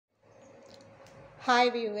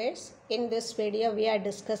Hi viewers, in this video we are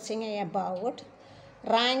discussing about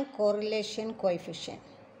rank correlation coefficient.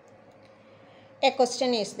 A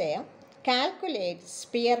question is there. Calculate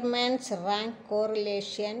Spearman's rank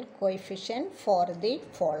correlation coefficient for the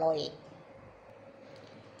following.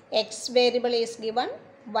 X variable is given,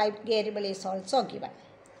 Y variable is also given.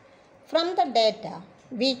 From the data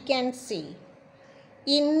we can see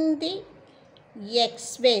in the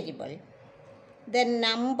X variable the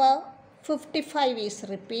number 55 is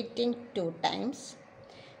repeating 2 times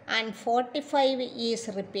and 45 is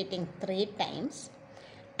repeating 3 times,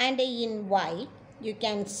 and in Y you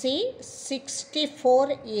can see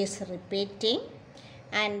 64 is repeating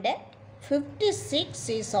and 56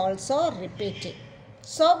 is also repeating.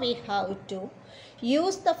 So we have to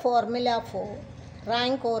use the formula for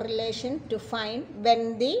rank correlation to find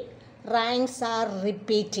when the ranks are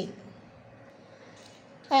repeating.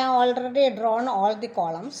 I have already drawn all the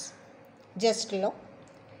columns. Just look,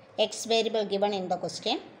 X variable given in the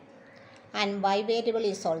question and Y variable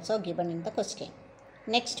is also given in the question.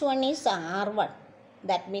 Next one is R1,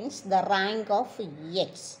 that means the rank of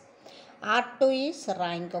X. R2 is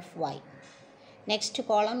rank of Y. Next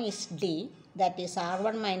column is D, that is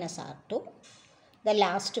R1 minus R2. The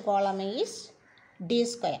last column is D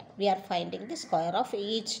square. We are finding the square of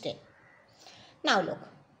each term. Now look,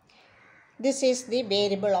 this is the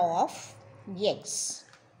variable of X.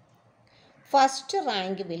 First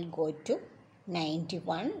rank will go to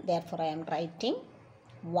 91, therefore I am writing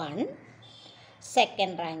 1.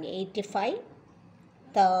 Second rank 85,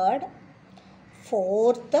 third,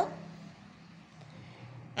 fourth,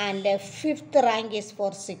 and fifth rank is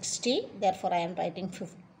for 60, therefore I am writing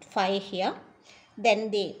 5 here.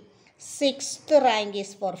 Then the sixth rank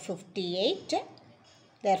is for 58,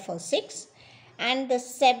 therefore 6. And the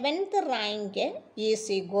seventh rank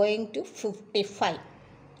is going to 55.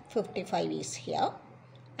 55 is here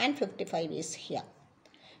and 55 is here.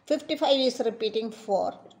 55 is repeating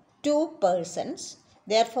for 2 persons.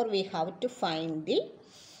 Therefore, we have to find the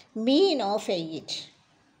mean of each.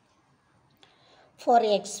 For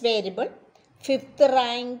X variable, 5th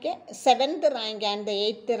rank, 7th rank and the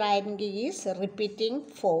 8th rank is repeating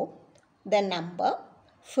for the number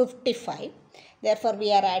 55. Therefore,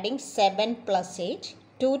 we are adding 7 plus 8.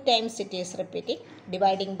 2 times it is repeating,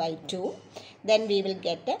 dividing by 2. Then we will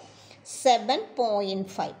get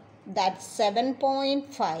 7.5. That's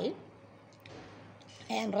 7.5.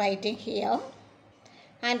 I am writing here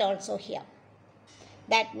and also here.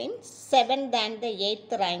 That means 7th and the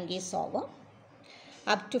 8th rank is over.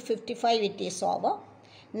 Up to 55 it is over.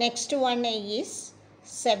 Next one is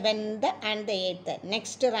 7th and the 8th.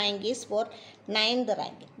 Next rank is for 9th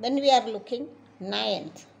rank. When we are looking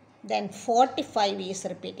 9th, then 45 is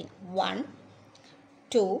repeating. 1,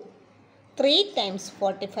 2, 3 times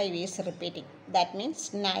 45 is repeating. That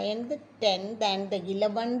means 9th, 10th and the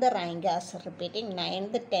 11th rank is repeating.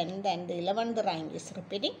 9th, 10th and the 11th rank is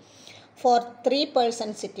repeating. For 3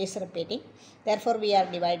 persons it is repeating. Therefore, we are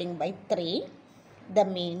dividing by 3. The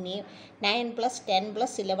mean 9 plus 10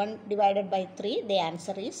 plus 11 divided by 3, the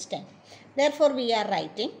answer is 10. Therefore, we are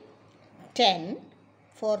writing 10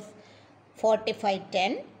 for 45,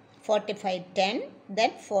 10, 45, 10,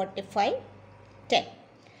 then 45, 10.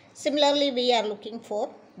 Similarly, we are looking for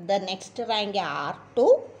the next rank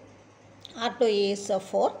R2. R2 is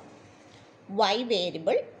for Y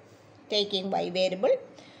variable. Taking Y variable,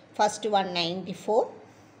 first one 94,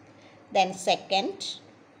 then second,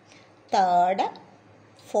 third,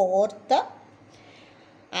 fourth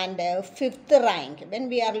and fifth rank. When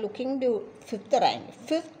we are looking to fifth rank,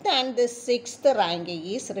 fifth and the sixth rank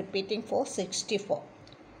is repeating for 64.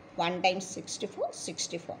 1 times 64,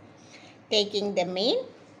 64. Taking the mean,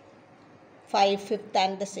 5, 5th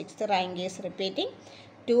and the 6th rank is repeating.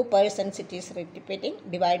 2 persons it is repeating.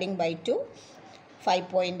 Dividing by 2,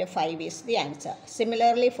 5.5 is the answer.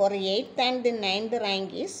 Similarly, for 8th and the 9th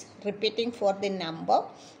rank is repeating for the number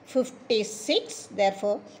 56.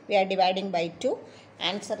 Therefore, we are dividing by 2.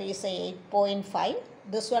 Answer is 8.5.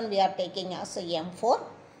 This one we are taking as M4,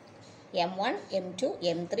 M1, M2,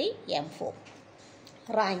 M3, M4.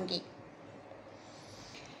 Ranking.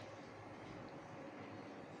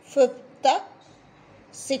 5th,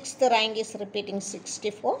 6th rank is repeating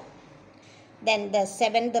 64. Then the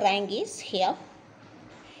 7th rank is here.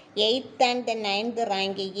 8th and the 9th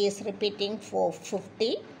rank is repeating for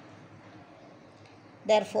 50.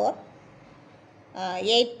 Therefore,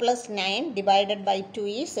 8 plus 9 divided by 2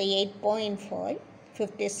 is 8.5,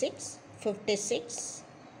 56, 56.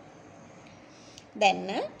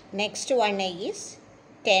 Then next one is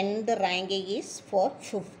 10th rank is for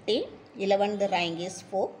 50, 11th rank is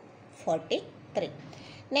for 43.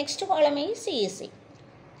 Next column is easy.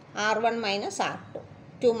 R1 minus R2.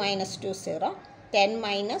 2 minus 2, 0. 10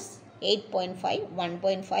 minus 8.5,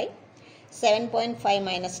 1.5. 7.5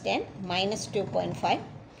 minus 10, minus 2.5.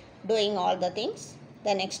 Doing all the things.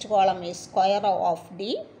 The next column is square of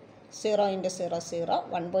D. 0 into 0, 0.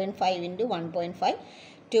 1.5 into 1.5.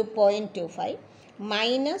 2.25.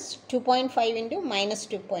 Minus 2.5 into minus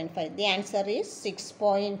 2.5. The answer is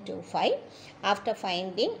 6.25. After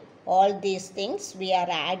finding all these things, we are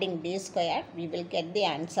adding D square. We will get the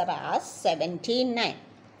answer as 79.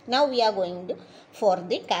 Now we are going to for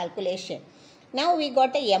the calculation. Now we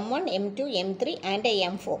got a M1, M2, M3 and a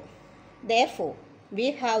M4. Therefore,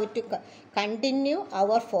 we have to continue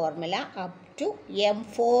our formula up to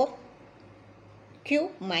M4Q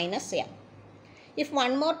minus M. If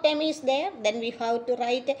one more term is there, then we have to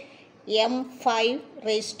write M5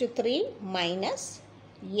 raised to 3 minus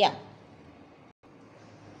M.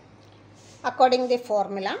 According to the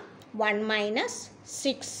formula, 1 minus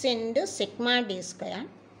 6 into sigma D square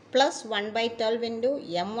plus 1 by 12 into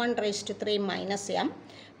M1 raised to 3 minus M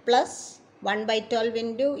plus 1 by 12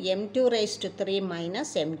 into M2 raised to 3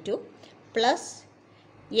 minus M2 plus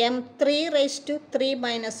M3 raised to 3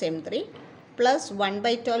 minus M3 plus 1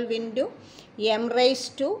 by 12 into M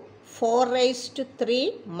raised to 4 raised to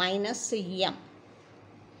 3 minus M.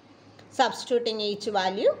 Substituting each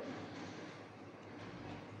value.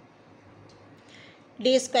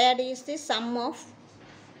 D squared is the sum of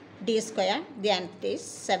D square, the answer is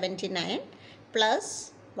 79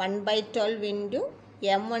 plus 1 by 12 into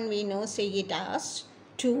M1 we know say it as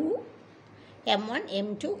 2, M1,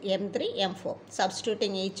 M2, M3, M4.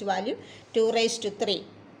 Substituting each value, 2 raised to 3,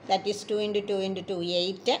 that is 2 into 2 into 2,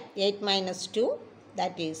 8, 8 minus 2,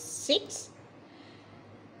 that is 6.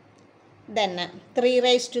 Then 3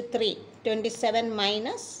 raised to 3, 27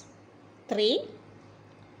 minus 3,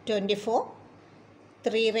 24,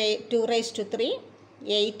 2 raised to 3,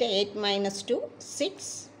 8, 8 minus 2,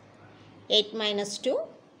 6, 8 minus 2,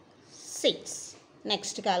 6.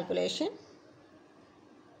 Next calculation.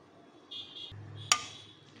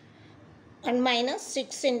 1 minus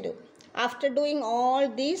 6 into. After doing all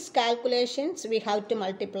these calculations, we have to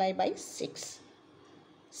multiply by 6.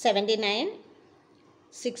 79,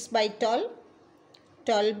 6 by 12,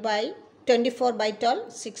 12 by 24 by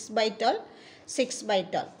 12, 6 by 12, 6 by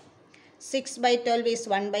 12. 6 by 12 is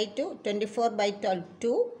 1 by 2, 24 by 12,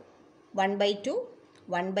 2, 1 by 2,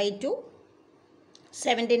 1 by 2,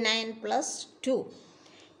 79 plus 2,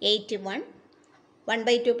 81, 1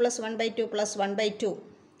 by 2 plus 1 by 2 plus 1 by 2,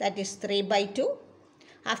 that is 3 by 2.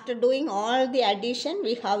 After doing all the addition,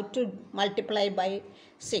 we have to multiply by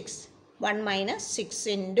 6. 1 minus 6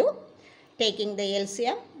 into, taking the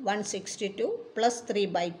LCM, 162 plus 3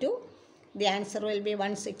 by 2. The answer will be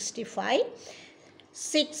 165.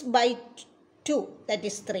 6 by 2, that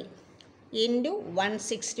is 3, into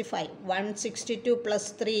 165. 162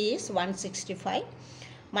 plus 3 is 165.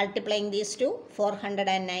 Multiplying these two,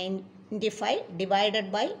 495 divided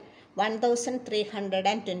by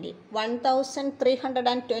 1320.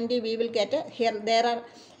 1320 we will get here. There are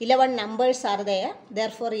 11 numbers are there.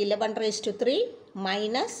 Therefore, 11 raised to 3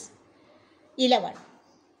 minus 11.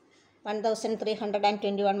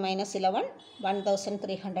 1321 minus 11,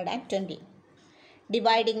 1320.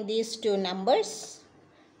 Dividing these two numbers,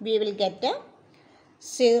 we will get a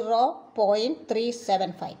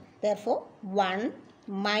 0.375. Therefore, 1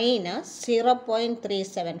 minus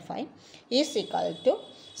 0.375 is equal to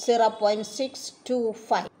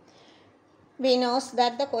 0.625. We know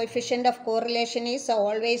that the coefficient of correlation is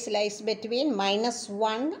always lies between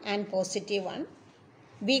 -1 and +1.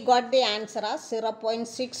 We got the answer as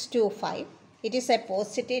 0.625. It is a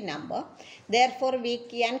positive number. Therefore, we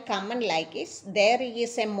can comment like this. There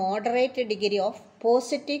is a moderate degree of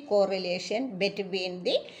positive correlation between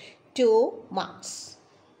the two marks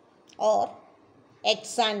or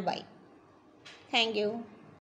X and Y. Thank you.